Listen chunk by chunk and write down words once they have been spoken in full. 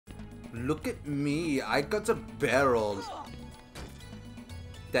Look at me, I got a barrel.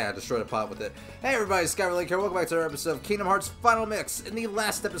 Damn, I destroyed a pot with it. Hey everybody, Skyrlink here. Welcome back to our episode of Kingdom Hearts Final Mix. In the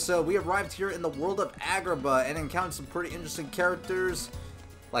last episode, we arrived here in the world of Agrabah and encountered some pretty interesting characters.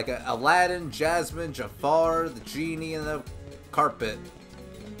 Like Aladdin, Jasmine, Jafar, the genie, and the carpet.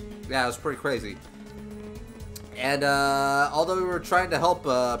 Yeah, it was pretty crazy. And although we were trying to help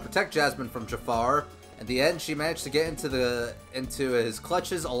protect Jasmine from Jafar, in the end, she managed to get into his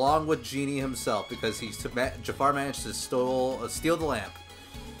clutches along with Genie himself because Jafar managed to steal the lamp.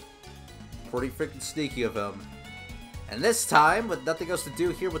 Pretty freaking sneaky of him. And this time, with nothing else to do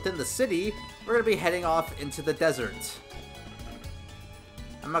here within the city, we're gonna be heading off into the desert.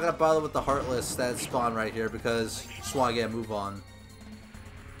 I'm not gonna bother with the Heartless that spawn right here because I just want to get a move on.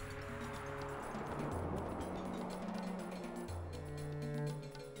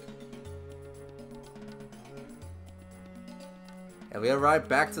 And we arrived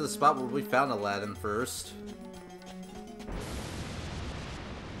back to the spot where we found Aladdin first.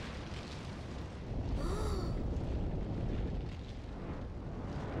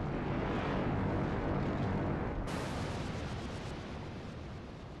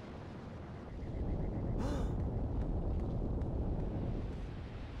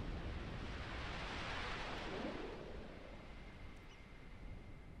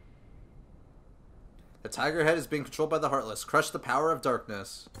 The Tiger Head is being controlled by the Heartless. Crush the power of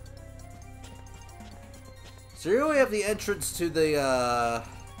darkness. So here we have the entrance to the,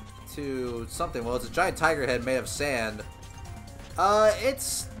 to something. Well, it's a giant tiger head made of sand.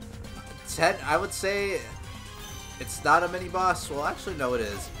 It's 10, I would say it's not a mini-boss. Well, actually, no, it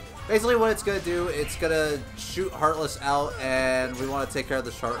is. Basically, what it's gonna do, it's gonna shoot Heartless out, and we want to take care of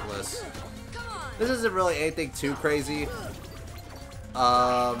this Heartless. This isn't really anything too crazy.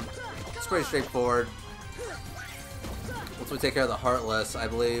 It's pretty straightforward. Once we take care of the Heartless, I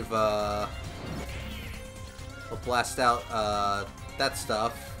believe we'll blast out that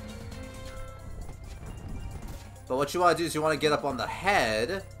stuff. But what you want to do is you want to get up on the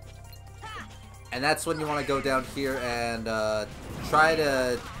head, and that's when you want to go down here and try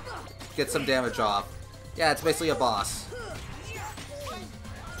to get some damage off. Yeah, it's basically a boss.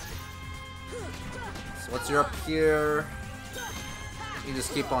 So once you're up here, you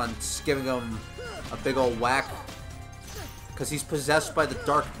just keep on giving him a big old whack. Because he's possessed by the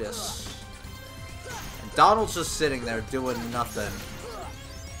darkness. And Donald's just sitting there doing nothing.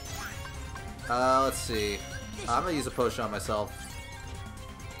 Let's see. I'm gonna use a potion on myself.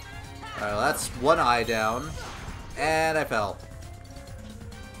 Alright, well, that's one eye down. And I fell.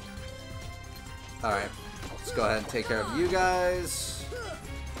 Alright. Let's go ahead and take care of you guys.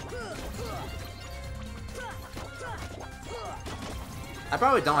 I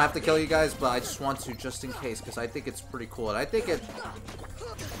probably don't have to kill you guys, but I just want to just in case because I think it's pretty cool, and I think it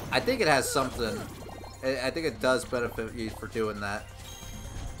has something. I think it does benefit you for doing that.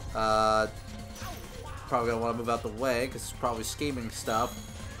 Probably gonna want to move out the way because it's probably scheming stuff.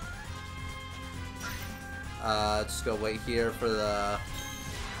 Just go wait here for the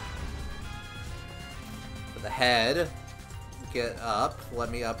head. Get up.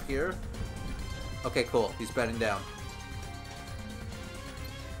 Let me up here. Okay, cool. He's bending down.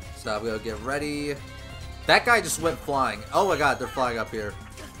 So I'm gonna get ready. That guy just went flying. Oh my god, they're flying up here.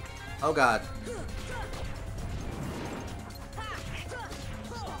 Oh god.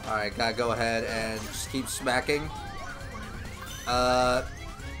 Alright, gotta go ahead and just keep smacking.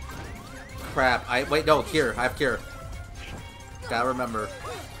 Crap. Wait, no, Cure. I have Cure. Gotta remember.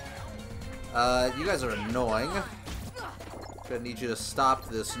 You guys are annoying. Gonna need you to stop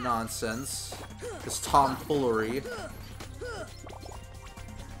this nonsense. This tomfoolery.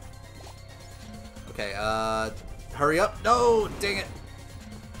 Okay, hurry up. No, dang it.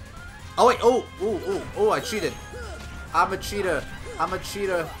 Oh, wait. Oh, I cheated. I'm a cheater. I'm a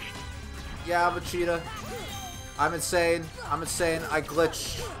cheater. Yeah, I'm a cheater. I'm insane. I'm insane. I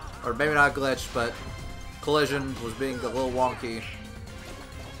glitched. Or maybe not glitched, but Collision was being a little wonky.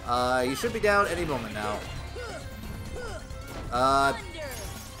 You should be down any moment now.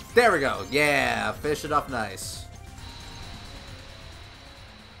 There we go. Yeah, finish it up nice.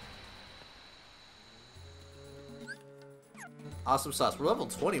 Awesome sauce. We're level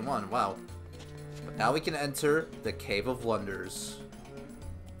 21. Wow. But now we can enter the Cave of Wonders.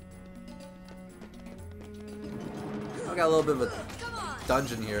 I got a little bit of a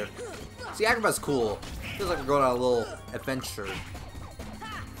dungeon here. See, Agrabah's cool. Feels like we're going on a little adventure.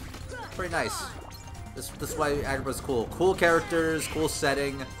 Pretty nice. This is why Agrabah's cool. Cool characters, cool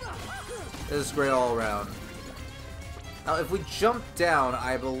setting. This is great all around. Now, if we jump down,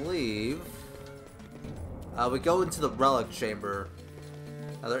 I believe we go into the relic chamber.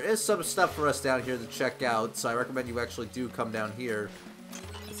 Now there is some stuff for us down here to check out, so I recommend you actually do come down here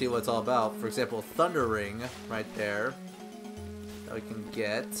and see what it's all about. For example, Thunder Ring right there that we can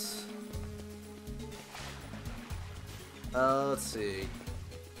get. Let's see.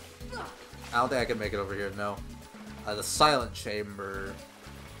 I don't think I can make it over here, no. The Silent Chamber.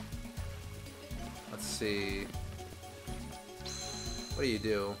 Let's see. What do you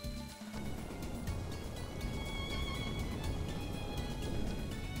do?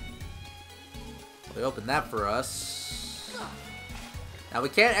 They opened that for us. Now we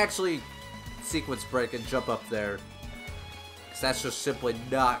can't actually sequence break and jump up there, because that's just simply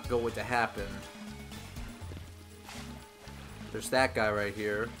not going to happen. There's that guy right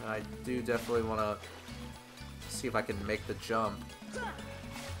here. I do definitely want to see if I can make the jump.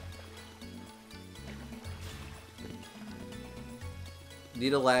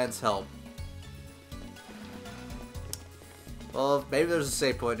 Need Aladdin's help. Well, maybe there's a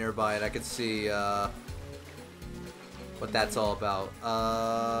save point nearby and I can see what that's all about.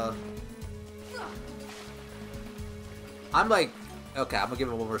 I'm like, okay, I'm gonna give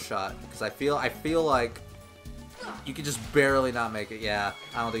it one more shot because I feel like you can just barely not make it. Yeah,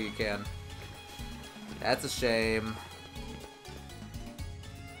 I don't think you can. That's a shame.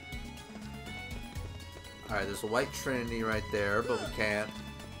 Alright, there's a white trinity right there, but we can't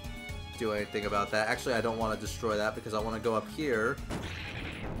do anything about that. Actually, I don't want to destroy that because I want to go up here.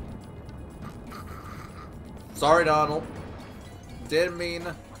 Sorry, Donald. Didn't mean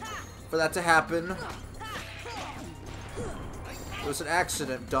for that to happen. It was an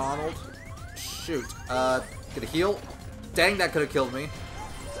accident, Donald. Shoot. Gonna heal? Dang, that could have killed me.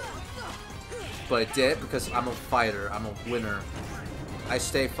 But it did because I'm a fighter. I'm a winner. I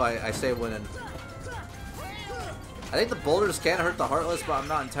stay winning. I think the boulders can hurt the Heartless, but I'm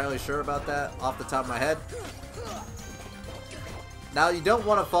not entirely sure about that off the top of my head. Now you don't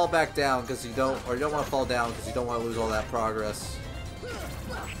want to fall back down because you don't want to fall down because you don't want to lose all that progress.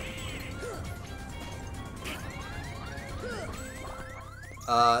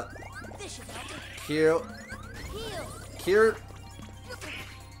 Here.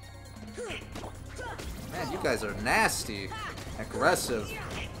 Man, you guys are nasty. Aggressive.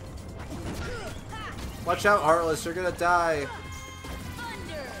 Watch out, Heartless, you're gonna die.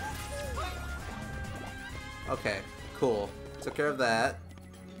 Okay, cool. Took care of that.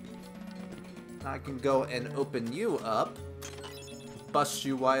 Now I can go and open you up. Bust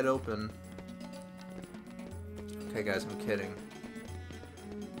you wide open. Okay, guys, I'm kidding.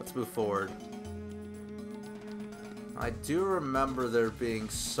 Let's move forward. I do remember there being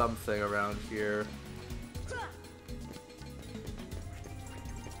something around here.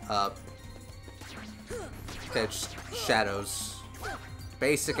 Okay, just shadows.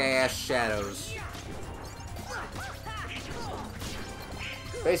 Basic ass shadows.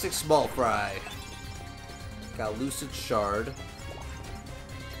 Basic small fry. Got Lucid Shard.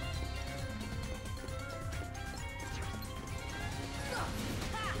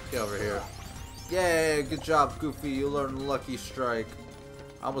 Get over here. Yay, good job, Goofy. You learned Lucky Strike.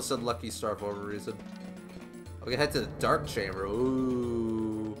 I almost said Lucky Star for a reason. We can head to the Dark Chamber.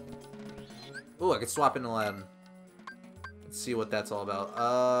 Ooh. Ooh, I can swap in Aladdin. Let's see what that's all about.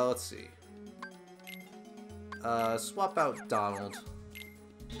 Let's see. Swap out Donald.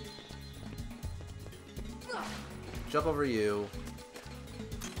 Jump over you.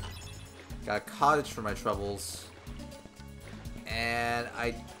 Got a cottage for my troubles. And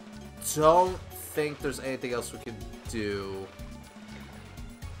I don't think there's anything else we can do.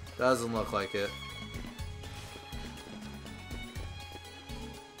 Doesn't look like it.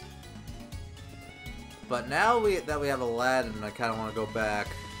 But now that we have Aladdin, I kind of want to go back,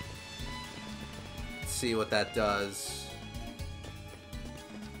 see what that does.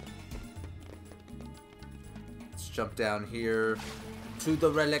 Let's jump down here to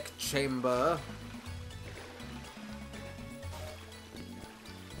the Relic Chamber.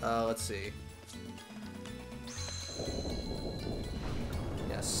 Let's see.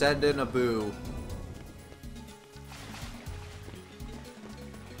 Yeah, send in Abu.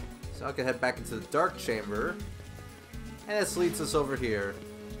 So I can head back into the Dark Chamber. And this leads us over here.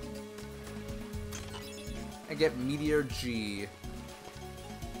 And get Meteor G.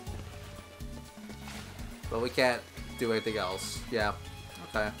 But we can't do anything else. Yeah.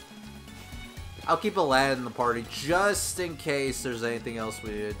 Okay. I'll keep Aladdin in the party just in case there's anything else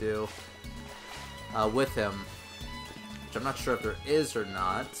we need to do with him. Which I'm not sure if there is or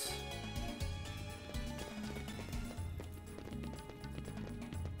not.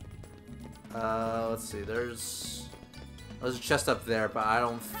 Let's see, there's a chest up there, but I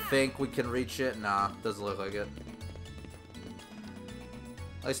don't think we can reach it. Nah, doesn't look like it.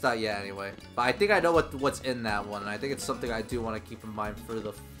 At least not yet, anyway. But I think I know what's in that one, and I think it's something I do want to keep in mind for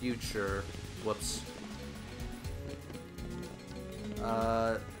the future. Whoops.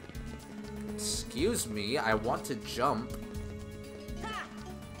 Excuse me, I want to jump.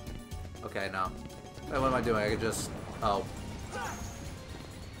 Okay, no. Wait, what am I doing? I could just... Oh.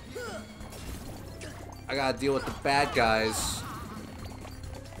 I gotta deal with the bad guys.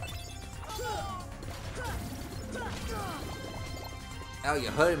 Ow, you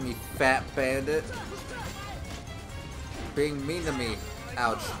hurting me, fat bandit. Being mean to me.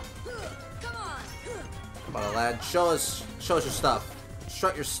 Ouch. Come on, lad. Show us your stuff.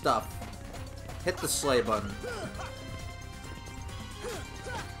 Strut your stuff. Hit the slay button.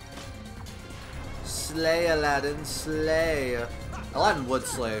 Slay, Aladdin, slay. Aladdin would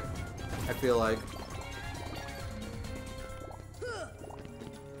slay, I feel like.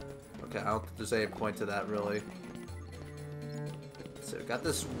 Okay, I don't think there's any point to that, really. So we got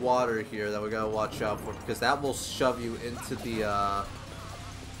this water here that we gotta watch out for, because that will shove you into the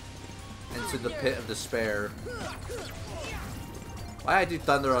pit of despair. Why I do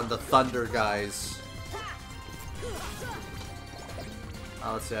thunder on the thunder guys?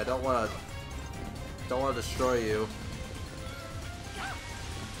 Oh, let's see. I don't want to destroy you.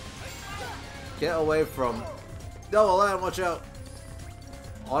 Get away from. No, Aladdin, watch out!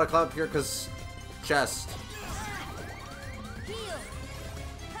 I want to climb up here because chest.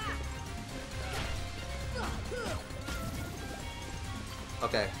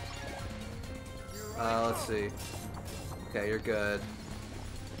 Okay. Let's see. Okay, you're good.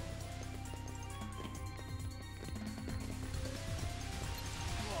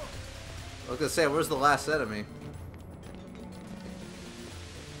 I was gonna say, where's the last enemy?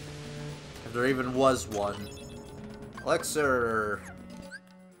 If there even was one. Elixir!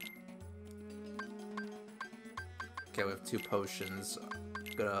 Okay, we have 2 potions.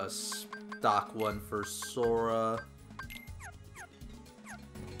 I'm gonna stock one for Sora.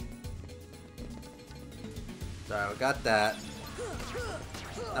 Alright, we got that.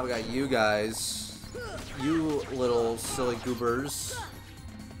 Now we got you guys. You little silly goobers.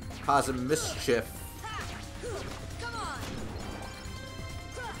 Causing mischief.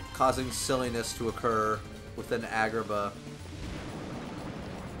 Causing silliness to occur within Agrabah.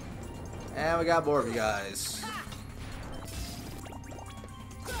 And we got more of you guys.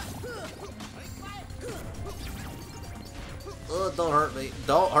 Oh, don't hurt me.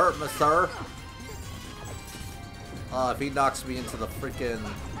 Don't hurt me, sir. If he knocks me into the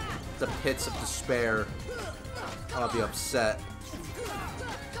pits of despair, I'll be upset.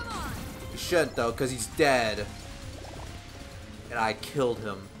 He shouldn't, though, because he's dead. And I killed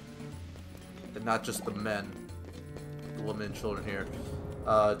him. And not just the men. The women and children here.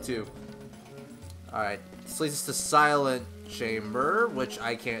 2. Alright. This leads us to Silent Chamber, which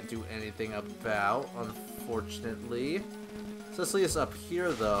I can't do anything about, unfortunately. So this leads us up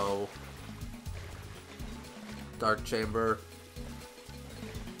here, though. Dark Chamber.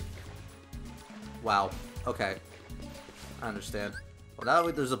 Wow. Okay. I understand. Well, now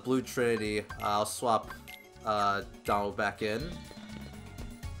that there's a blue trinity, I'll swap Donald back in.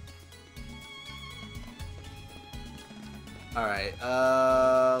 Alright,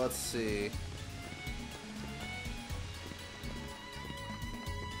 let's see.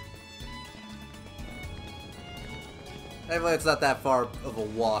 Anyway, it's not that far of a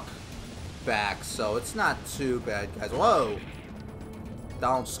walk back, so it's not too bad, guys. Whoa!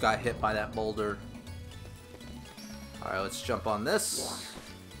 Donald just got hit by that boulder. Alright, let's jump on this.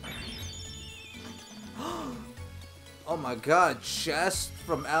 Oh my god, chest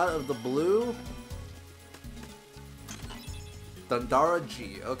from out of the blue? Dundara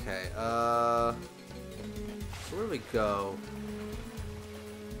G, okay, so where do we go?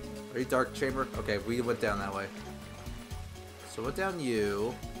 Are you Dark Chamber? Okay, we went down that way. So went down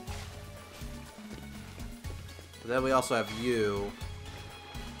you. But then we also have you.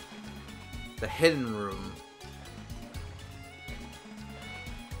 The hidden room.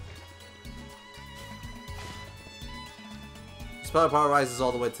 Spell power rises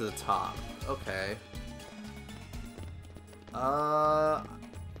all the way to the top. Okay.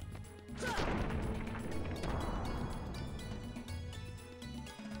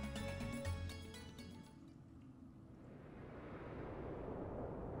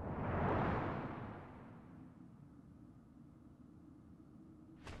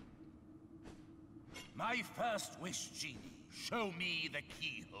 My first wish, Genie. Show me the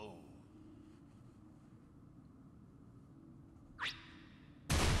keyhole.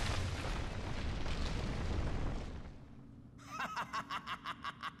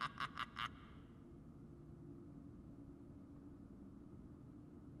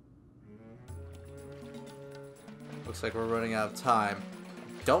 Looks like we're running out of time.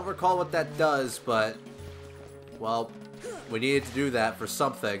 Don't recall what that does, but... well, we needed to do that for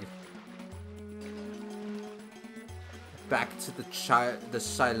something. Back to the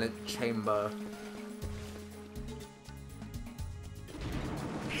silent chamber.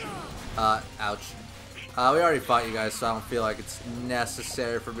 Ouch. We already fought you guys, so I don't feel like it's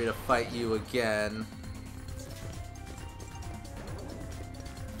necessary for me to fight you again.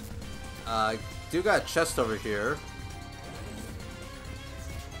 Do got a chest over here.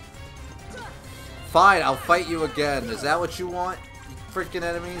 Fine, I'll fight you again. Is that what you want, you freaking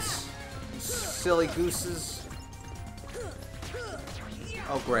enemies? You silly gooses.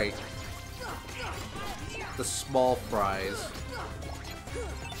 Oh, great. The small fries.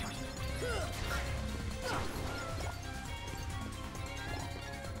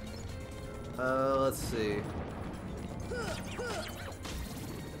 Let's see.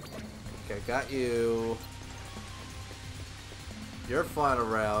 Okay, got you. You're flying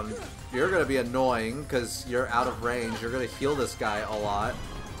around. You're gonna be annoying because you're out of range. You're gonna heal this guy a lot.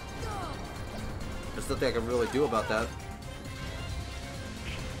 There's nothing I can really do about that.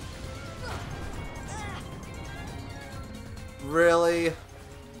 Really?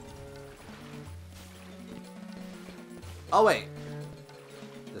 Oh wait.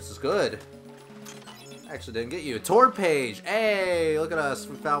 This is good. Actually didn't get you. Torn page! Hey! Look at us.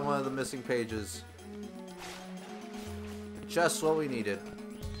 We found one of the missing pages. Just what we needed.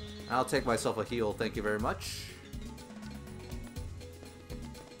 I'll take myself a heal. Thank you very much.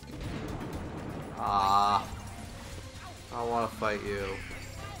 I don't want to fight you.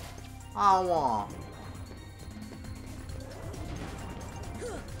 I don't want.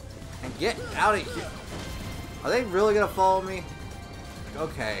 And get out of here. Are they really gonna follow me?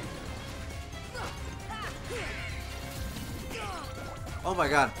 Okay. Oh my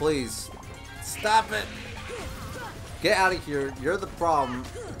god, please. Stop it. Get out of here. You're the problem.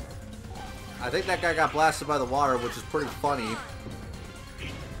 I think that guy got blasted by the water, which is pretty funny.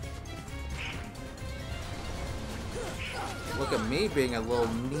 Look at me being a little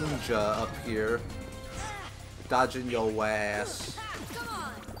ninja up here. Dodging your ass.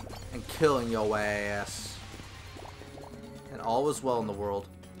 And killing your ass. And all is well in the world.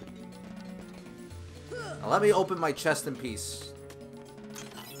 Now let me open my chest in peace.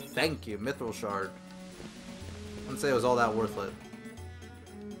 Thank you, Mithril Shard. I wouldn't say it was all that worth it.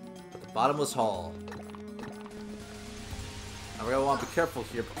 But the bottomless hall. Now we're gonna want to be careful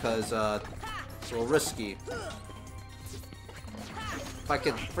here because it's a little risky. If I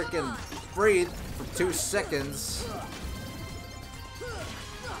could freaking breathe for 2 seconds.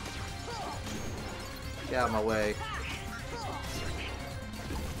 Get out of my way.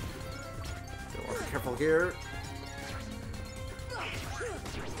 Be careful here.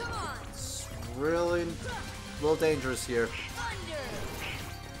 It's really a little dangerous here.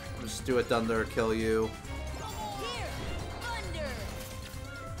 I'll just do a thunder, kill you.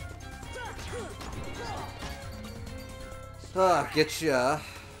 Get ya.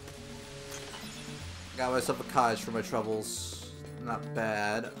 Got myself a cottage for my troubles. Not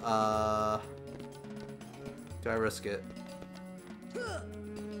bad. Do I risk it?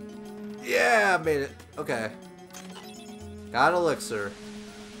 Yeah, I made it. Okay. Got elixir.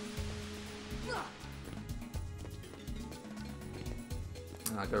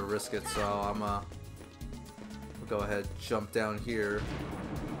 I'm not gonna risk it, so I'm we'll go ahead, jump down here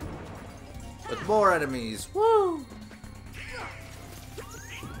with more enemies. Woo!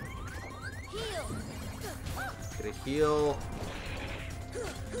 Get a heal.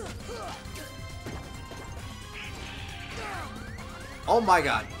 Oh my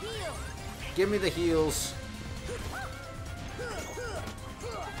god. Give me the heals.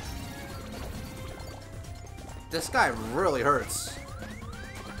 This guy really hurts.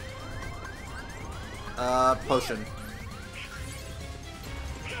 Potion.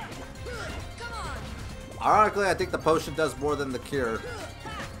 Ironically, I think the potion does more than the cure.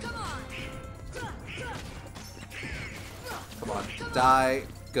 Come on, die.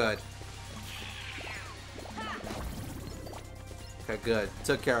 Good. Okay, good.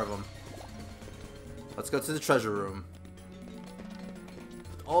 Took care of him. Let's go to the treasure room.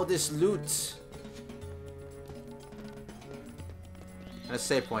 All this loot. And a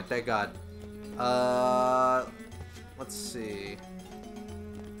save point, thank god. Let's see.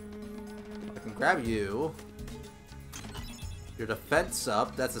 I can grab you. Your defense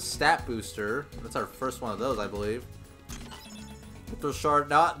up. That's a stat booster. That's our first one of those, I believe. Mithril Shard.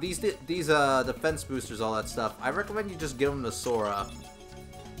 Now, these defense boosters, all that stuff, I recommend you just give them to Sora.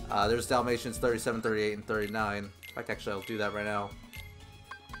 There's Dalmatians 37, 38, and 39. In fact, actually, I'll do that right now.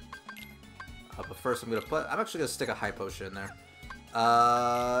 But first I'm actually gonna stick a high potion in there.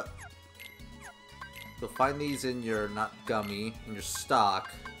 You'll find these in your, not gummy, in your stock.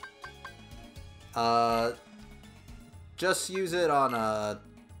 Just use it on,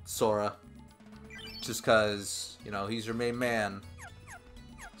 Sora. Just cause, you know, he's your main man.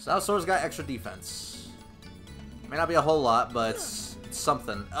 So now Sora's got extra defense. May not be a whole lot, but it's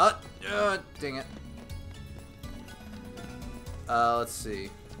something. Dang it. Let's see.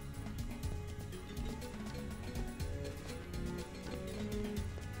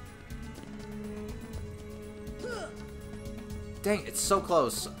 Dang, it's so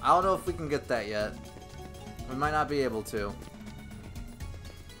close. I don't know if we can get that yet. We might not be able to.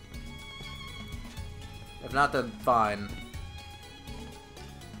 If not, then fine.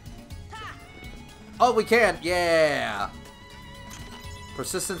 Oh, we can! Yeah!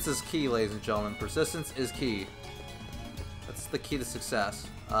 Persistence is key, ladies and gentlemen. Persistence is key. That's the key to success.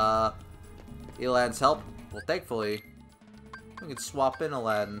 Aladdin's help? Well, thankfully, we can swap in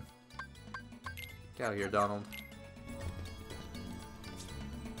Aladdin. Get out of here, Donald.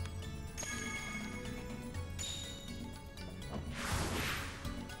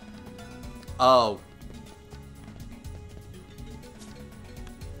 Oh.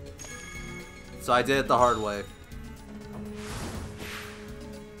 So I did it the hard way.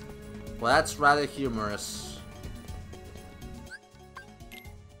 Well, that's rather humorous.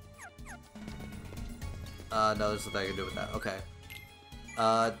 No, there's nothing I can do with that. Okay.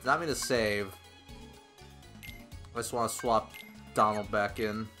 Not me to save. I just want to swap Donald back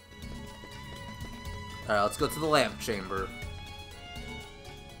in. Alright, let's go to the lamp chamber.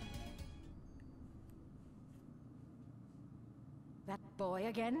 That boy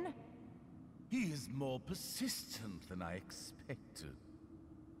again? He is more persistent than I expected.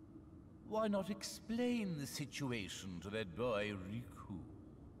 Why not explain the situation to that boy, Riku?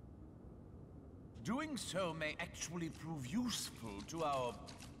 Doing so may actually prove useful to our...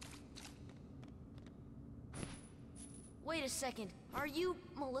 Wait a second. Are you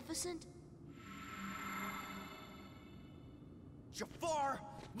Maleficent? Jafar,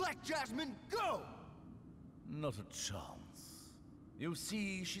 let Jasmine go! Not a chance. You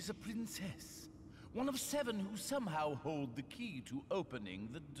see, she's a princess. One of 7 who somehow hold the key to opening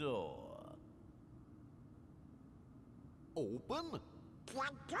the door. Open?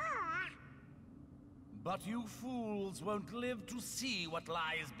 But you fools won't live to see what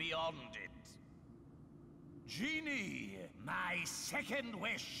lies beyond it. Genie, my second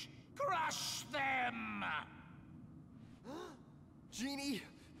wish, crush them! Genie,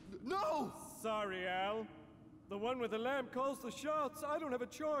 no! Sorry, Al. The one with the lamp calls the shots. I don't have a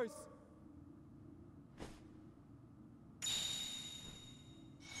choice.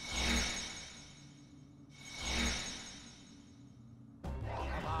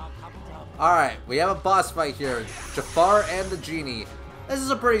 Alright, we have a boss fight here. Jafar and the Genie. This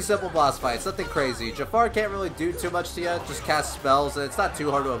is a pretty simple boss fight. It's nothing crazy. Jafar can't really do too much to you. Just cast spells, and it's not too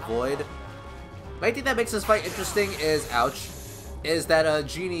hard to avoid. Main thing that makes this fight interesting is, is that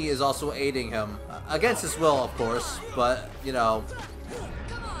Genie is also aiding him. Against his will, of course, but, you know,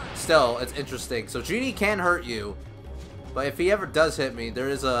 still, it's interesting. So Genie can hurt you, but if he ever does hit me, there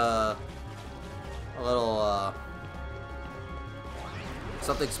is a little,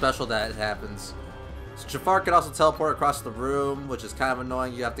 something special that happens. So Jafar can also teleport across the room, which is kind of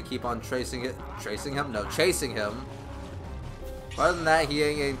annoying. You have to keep on chasing him. No, chasing him. Other than that, he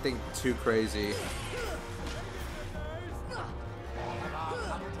ain't anything too crazy.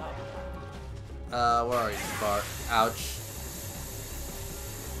 Where are you, Jafar? Ouch.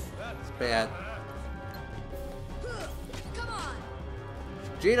 It's bad.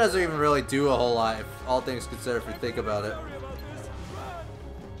 G doesn't even really do a whole lot, if all things considered, if you think about it.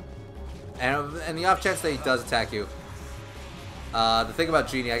 And the off chance that he does attack you. The thing about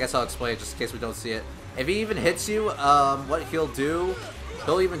Genie, I guess I'll explain it just in case we don't see it. If he even hits you, what he'll do,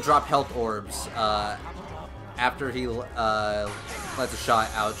 he'll even drop health orbs after he lets a shot.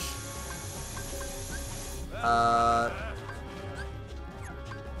 Ouch.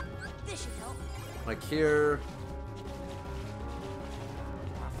 This should help. Like here.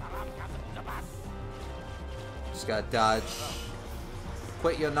 Just gotta dodge.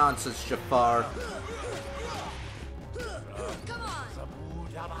 Quit your nonsense, Jafar. Come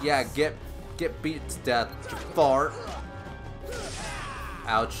on. Yeah, get beat to death, Jafar.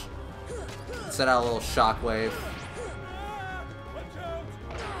 Ouch. Set out a little shockwave.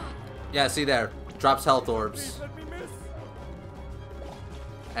 Yeah, see there. Drops health orbs.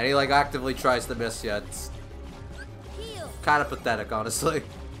 And he like actively tries to miss you. It's kind of pathetic, honestly.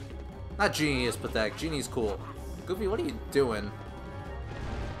 Not Genie is pathetic. Genie's cool. Goofy, what are you doing?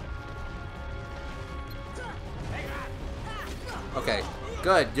 Okay,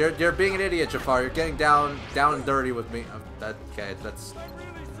 good. You're being an idiot, Jafar. You're getting down and dirty with me. Okay, that's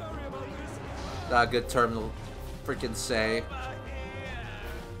not a good term to freaking say.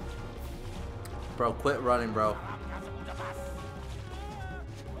 Bro, quit running, bro.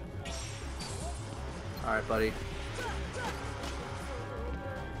 Alright, buddy.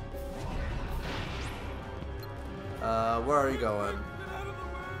 Where are you going?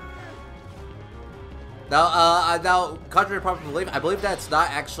 Now, contrary to popular belief, I believe that's not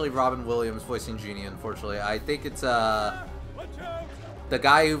actually Robin Williams voicing Genie, unfortunately. I think it's, the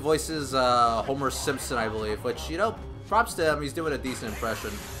guy who voices, Homer Simpson, I believe, which, you know, props to him, he's doing a decent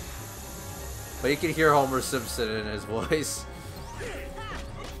impression. But you can hear Homer Simpson in his voice.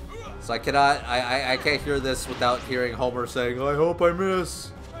 So I cannot, I can't hear this without hearing Homer saying, I hope I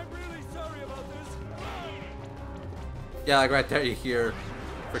miss. I'm really sorry about this. Yeah, like right there you hear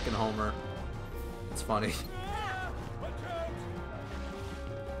freaking Homer. It's funny. Watch out!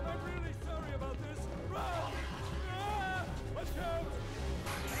 I'm really sorry about this. Watch out!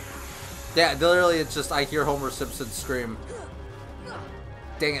 Yeah, literally it's just, I hear Homer Simpson scream.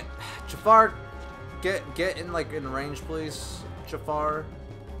 Dang it. Jafar, get in, like, in range, please. Jafar.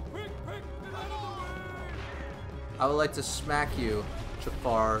 Quick, get out of the way! I would like to smack you,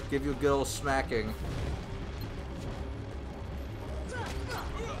 Jafar. Give you a good old smacking.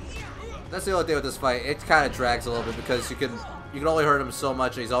 That's the only thing with this fight. It kind of drags a little bit because you can only hurt him so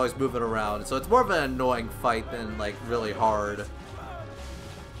much and he's always moving around. So it's more of an annoying fight than, like, really hard.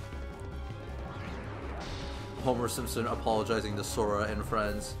 Homer Simpson apologizing to Sora and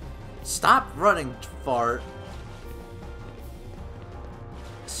friends. Stop running, Jafar.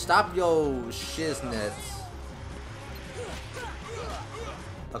 Stop yo shiznits.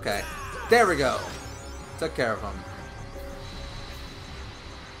 Okay. There we go. Took care of him.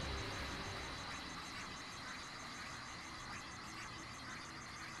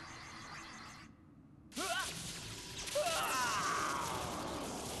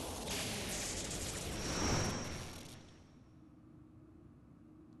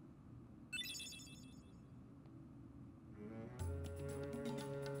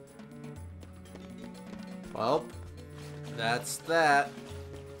 Well, that's that.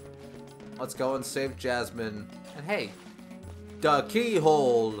 Let's go and save Jasmine. And hey, the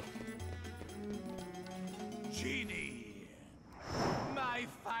keyhole. Genie, my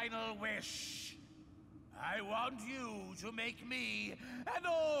final wish. I want you to make me an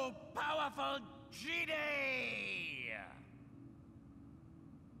all-powerful genie.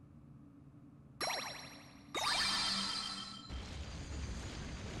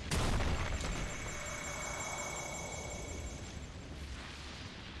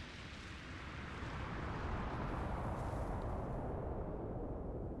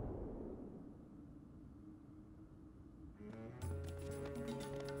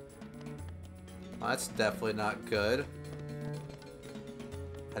 Well, that's definitely not good.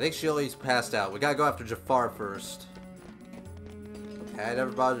 I think she always passed out. We gotta go after Jafar first. Okay, I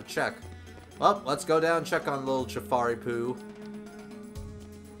never bothered to check. Well, let's go down and check on little Jafari Poo.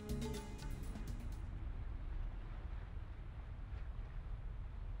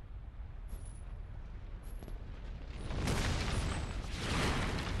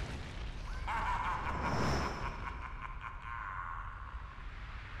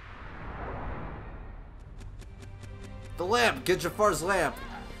 The lamp! Get Jafar's lamp!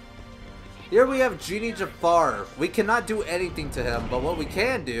 Here we have Genie Jafar. We cannot do anything to him, but what we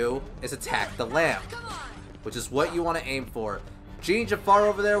can do is attack the lamp, which is what you want to aim for. Genie Jafar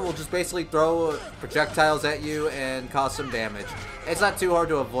over there will just basically throw projectiles at you and cause some damage. It's not too hard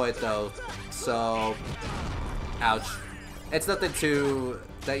to avoid though, so ouch. It's nothing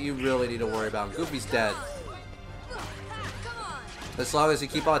that you really need to worry about. Goofy's dead. As long as you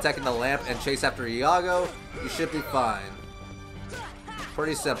keep on attacking the lamp and chase after Iago, you should be fine.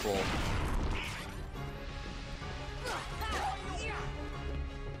 Pretty simple.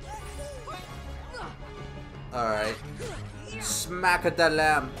 Alright. Smack at the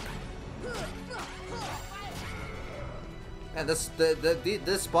lamp. And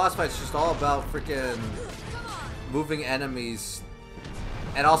this boss fight's just all about freaking moving enemies.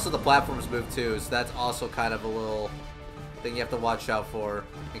 And also the platforms move too, so that's also kind of a little thing you have to watch out for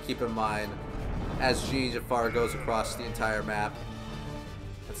and keep in mind as Genie Jafar goes across the entire map.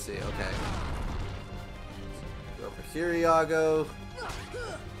 Let's see, okay. Go over here, Iago.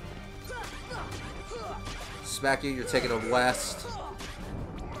 Smack you, you're taking a west.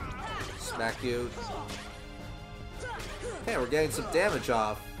 Smack you. Okay, we're getting some damage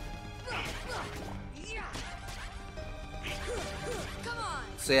off.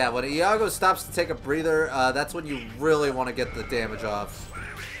 So yeah, when Iago stops to take a breather, that's when you really want to get the damage off.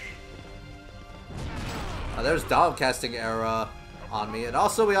 There's Dom casting Era on me, and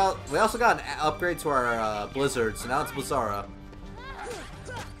also we also got an upgrade to our Blizzard, so now it's Blizzara.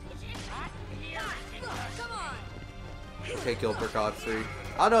 Okay, Gilbert Godfrey.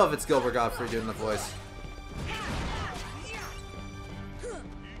 I don't know if it's Gilbert Godfrey doing the voice.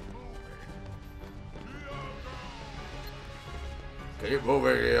 Keep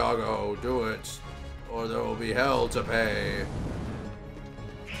moving, Iago. Do it, or there will be hell to pay.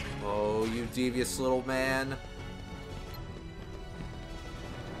 Oh, you devious little man.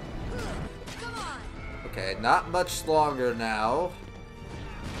 Okay, not much longer now.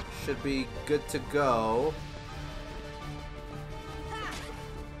 Should be good to go.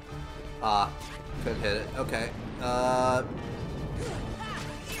 Ah, couldn't hit it. Okay.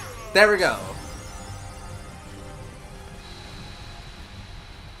 There we go.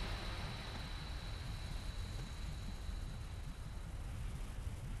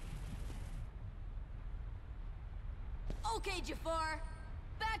 Okay, Jafar.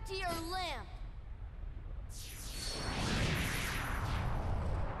 Back to your lamp.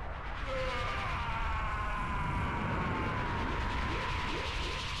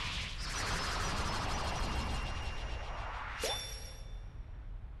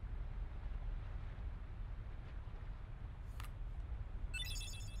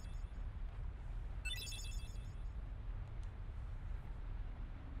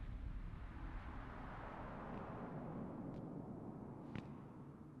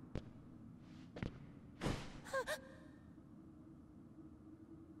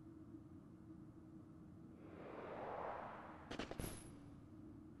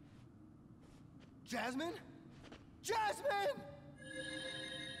 Jasmine? Jasmine!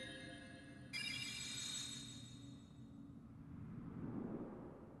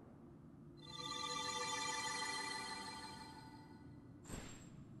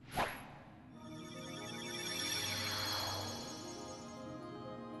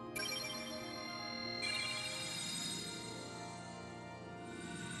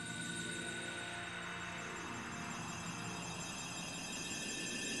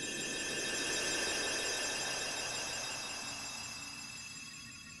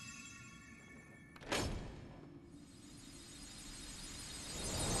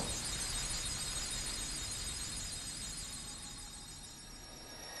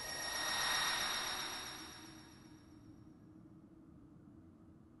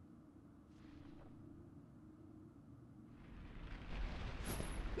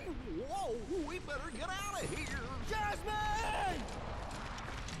 Whoa, we better get out of here! Jasmine!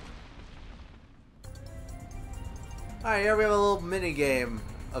 Alright, here we have a little mini game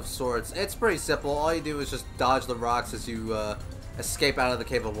of sorts. It's pretty simple. All you do is just dodge the rocks as you escape out of the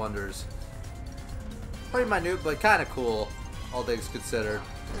Cave of Wonders. Pretty minute, but kind of cool, all things considered.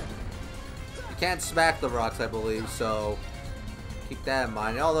 You can't smack the rocks, I believe, so keep that in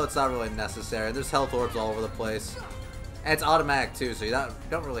mind. Although it's not really necessary. There's health orbs all over the place. And it's automatic too, so you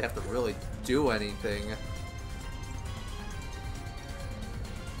don't really have to really do anything.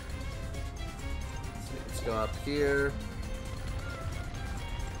 Let's go up here.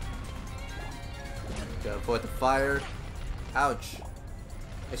 Gotta avoid the fire. Ouch.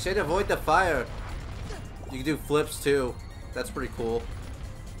 I should avoid the fire. You can do flips too. That's pretty cool.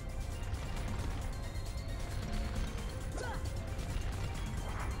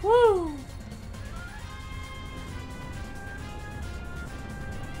 Woo!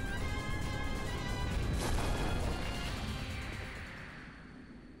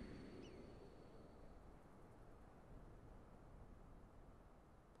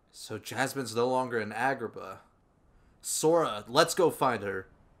 So Jasmine's no longer in Agrabah. Sora, let's go find her.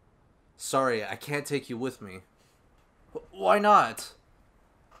 Sorry, I can't take you with me. Why not?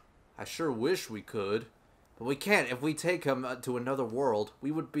 I sure wish we could. But we can't. If we take him to another world,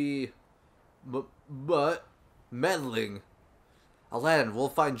 we would be... but... meddling. Aladdin, we'll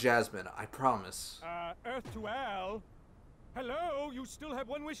find Jasmine. I promise. Earth to Al? Hello? You still have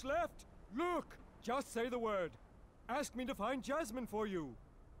one wish left? Look! Just say the word. Ask me to find Jasmine for you.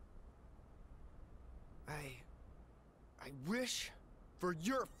 I wish for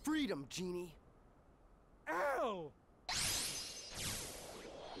your freedom, Genie. Al!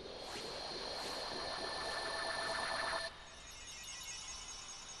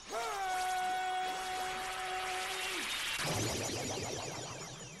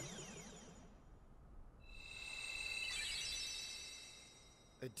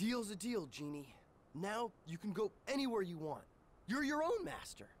 A deal's a deal, Genie. Now you can go anywhere you want. You're your own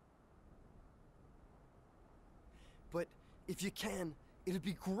master. But if you can, It'd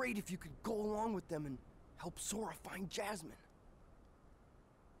be great if you could go along with them and help Sora find Jasmine.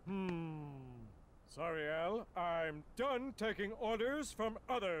 Sorry, Al. I'm done taking orders from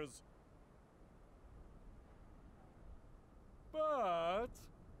others. But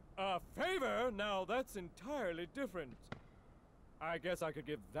a favor? Now that's entirely different. I guess I could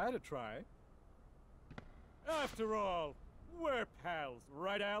give that a try. After all, we're pals,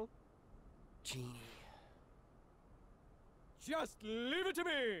 right, Al? Genie. Just leave it to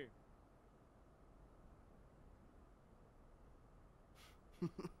me!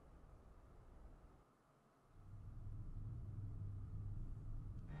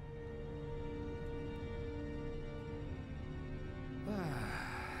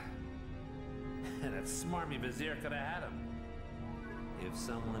 That smarmy vizier could have had him. If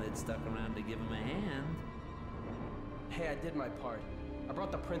someone had stuck around to give him a hand. Hey, I did my part. I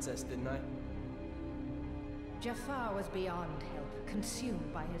brought the princess, didn't I? Jafar was beyond help,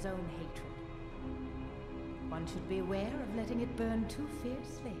 consumed by his own hatred. One should beware of letting it burn too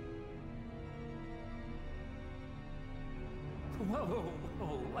fiercely. Whoa, whoa,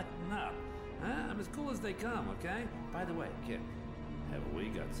 whoa, lighten up. Huh? I'm as cool as they come, okay? By the way, kid, have we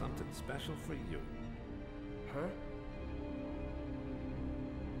got something special for you? Huh?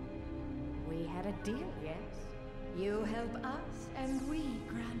 We had a deal, yes? You help us, and we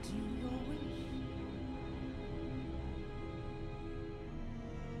grant you your wish.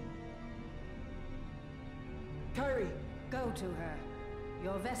 Kairi! Go to her.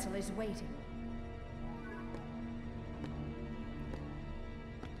 Your vessel is waiting.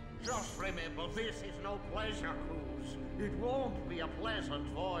 Just remember, this is no pleasure cruise. It won't be a pleasant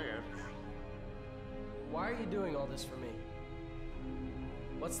voyage. Why are you doing all this for me?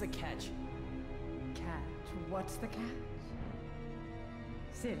 What's the catch? Catch? What's the catch?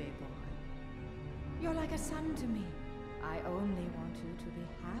 Silly boy. You're like a son to me. I only want you to be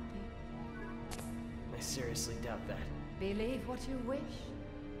happy. I seriously doubt that. Believe what you wish.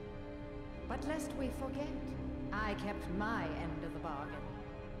 But lest we forget, I kept my end of the bargain.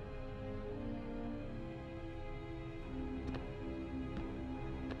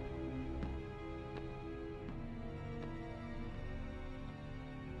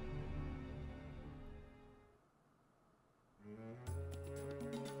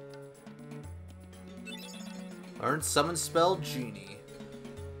 Learn Summon Spell Genie.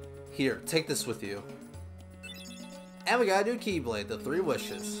 Here, take this with you. And we got a new Keyblade, the 3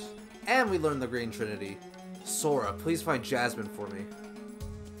 Wishes. And we learned the Green Trinity. Sora, please find Jasmine for me.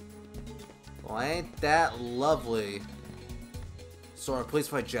 Well, ain't that lovely? Sora, please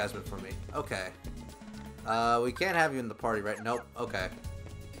find Jasmine for me. Okay. We can't have you in the party, right? Nope. Okay.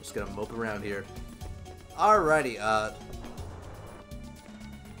 Just gonna mope around here. Alrighty,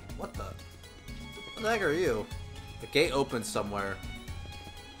 What the heck are you? The gate opens somewhere.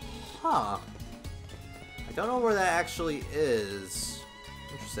 Huh. I don't know where that actually is.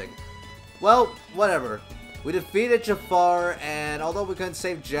 Interesting. Well, whatever. We defeated Jafar, and although we couldn't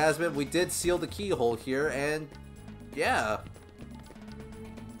save Jasmine, we did seal the keyhole here, and yeah.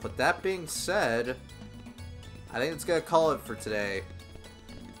 But that being said, I think it's gonna call it for today.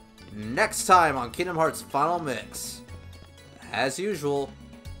 Next time on Kingdom Hearts Final Mix, as usual,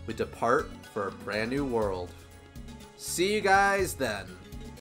 we depart for a brand new world. See you guys then.